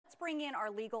bring in our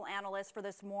legal analyst for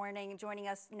this morning. Joining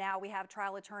us now, we have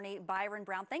trial attorney Byron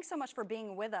Browne. Thanks so much for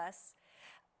being with us.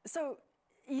 So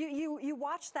you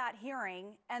watched that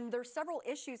hearing, and there's several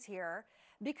issues here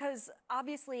because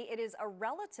obviously it is a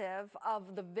relative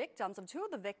of the victims, of two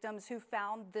of the victims who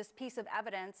found this piece of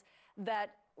evidence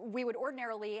that we would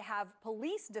ordinarily have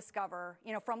police discover,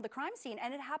 from the crime scene,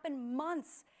 and it happened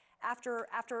months after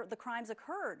the crimes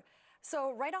occurred.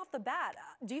 So right off the bat,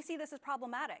 do you see this as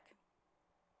problematic?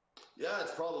 Yeah,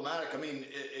 it's problematic. I mean,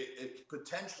 it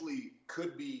potentially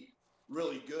could be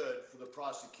really good for the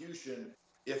prosecution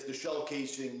if the shell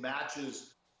casing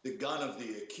matches the gun of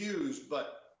the accused.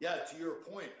 But yeah, to your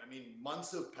point, I mean,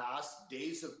 months have passed,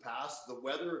 days have passed. The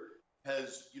weather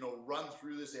has, run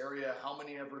through this area how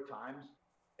many ever times.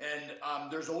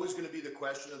 And there's always going to be the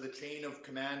question of the chain of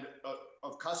command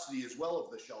of custody as well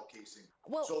of the shell casing.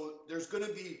 Well, so there's going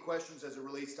to be questions as it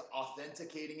relates to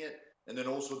authenticating it and then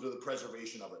also to the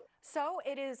preservation of it. So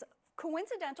it is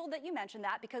coincidental that you mentioned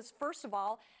that because, first of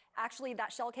all, actually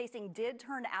that shell casing did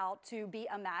turn out to be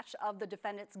a match of the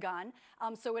defendant's gun.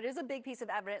 So it is a big piece of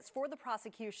evidence for the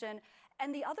prosecution.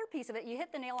 And the other piece of it, you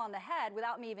hit the nail on the head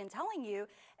without me even telling you,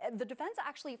 the defense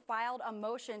actually filed a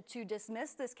motion to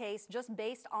dismiss this case just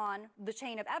based on the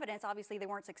chain of evidence. Obviously, they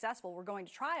weren't successful. We're going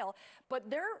to trial.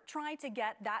 But they're trying to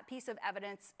get that piece of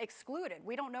evidence excluded.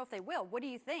 We don't know if they will. What do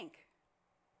you think?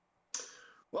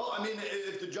 Well, I mean,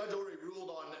 if the judge already ruled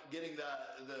on getting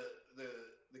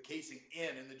the casing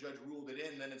in and the judge ruled it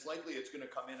in, then it's likely it's going to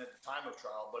come in at the time of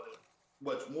trial. But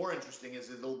what's more interesting is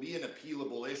that there'll be an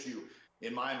appealable issue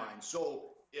in my mind. So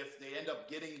if they end up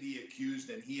getting the accused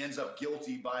and he ends up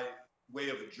guilty by way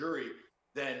of a jury,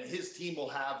 then his team will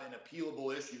have an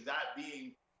appealable issue, that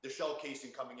being the shell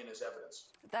casing coming in as evidence.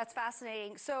 That's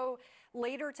fascinating. So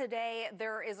later today,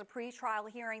 there is a pre-trial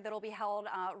hearing that will be held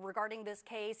regarding this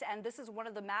case, and this is one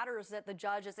of the matters that the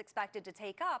judge is expected to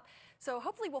take up. So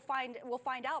hopefully we'll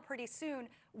find out pretty soon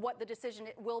what the decision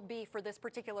will be for this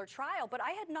particular trial. But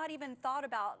I had not even thought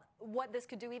about what this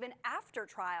could do even after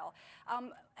trial.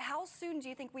 How soon do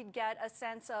you think we'd get a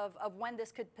sense of when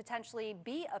this could potentially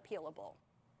be appealable?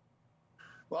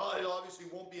 Well, it obviously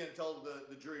won't be until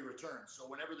the jury returns. So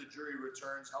whenever the jury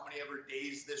returns, how many ever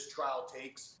days this trial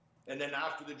takes, and then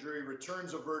after the jury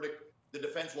returns a verdict, the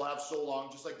defense will have so long,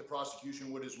 just like the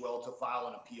prosecution would as well, to file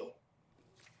an appeal.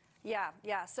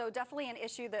 Yeah. So definitely an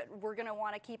issue that we're going to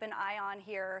want to keep an eye on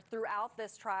here throughout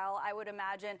this trial, I would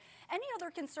imagine. Any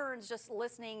other concerns just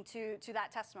listening to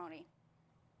that testimony?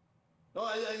 No,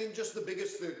 I think just the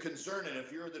biggest concern, and if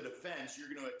you're the defense, you're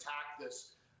going to attack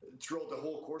this throughout the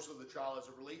whole course of the trial as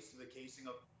it relates to the casing,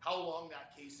 of how long that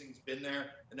casing's been there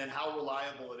and then how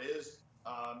reliable it is.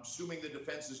 Assuming the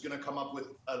defense is going to come up with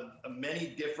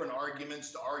many different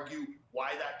arguments to argue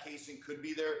why that casing could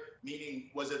be there, meaning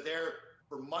was it there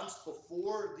for months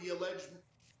before the alleged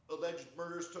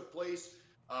murders took place?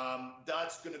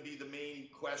 That's going to be the main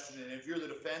question. And if you're the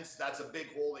defense, that's a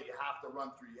big hole that you have to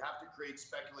run through. You have to create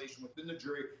speculation within the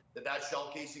jury that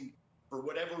shell casing, for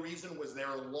whatever reason, was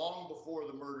there long before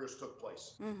the murders took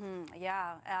place.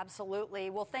 Yeah, absolutely.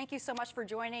 Well, thank you so much for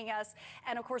joining us.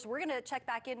 And of course, we're going to check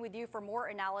back in with you for more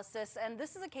analysis. And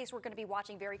this is a case we're going to be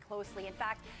watching very closely. In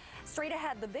fact, straight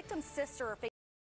ahead, the victim's sister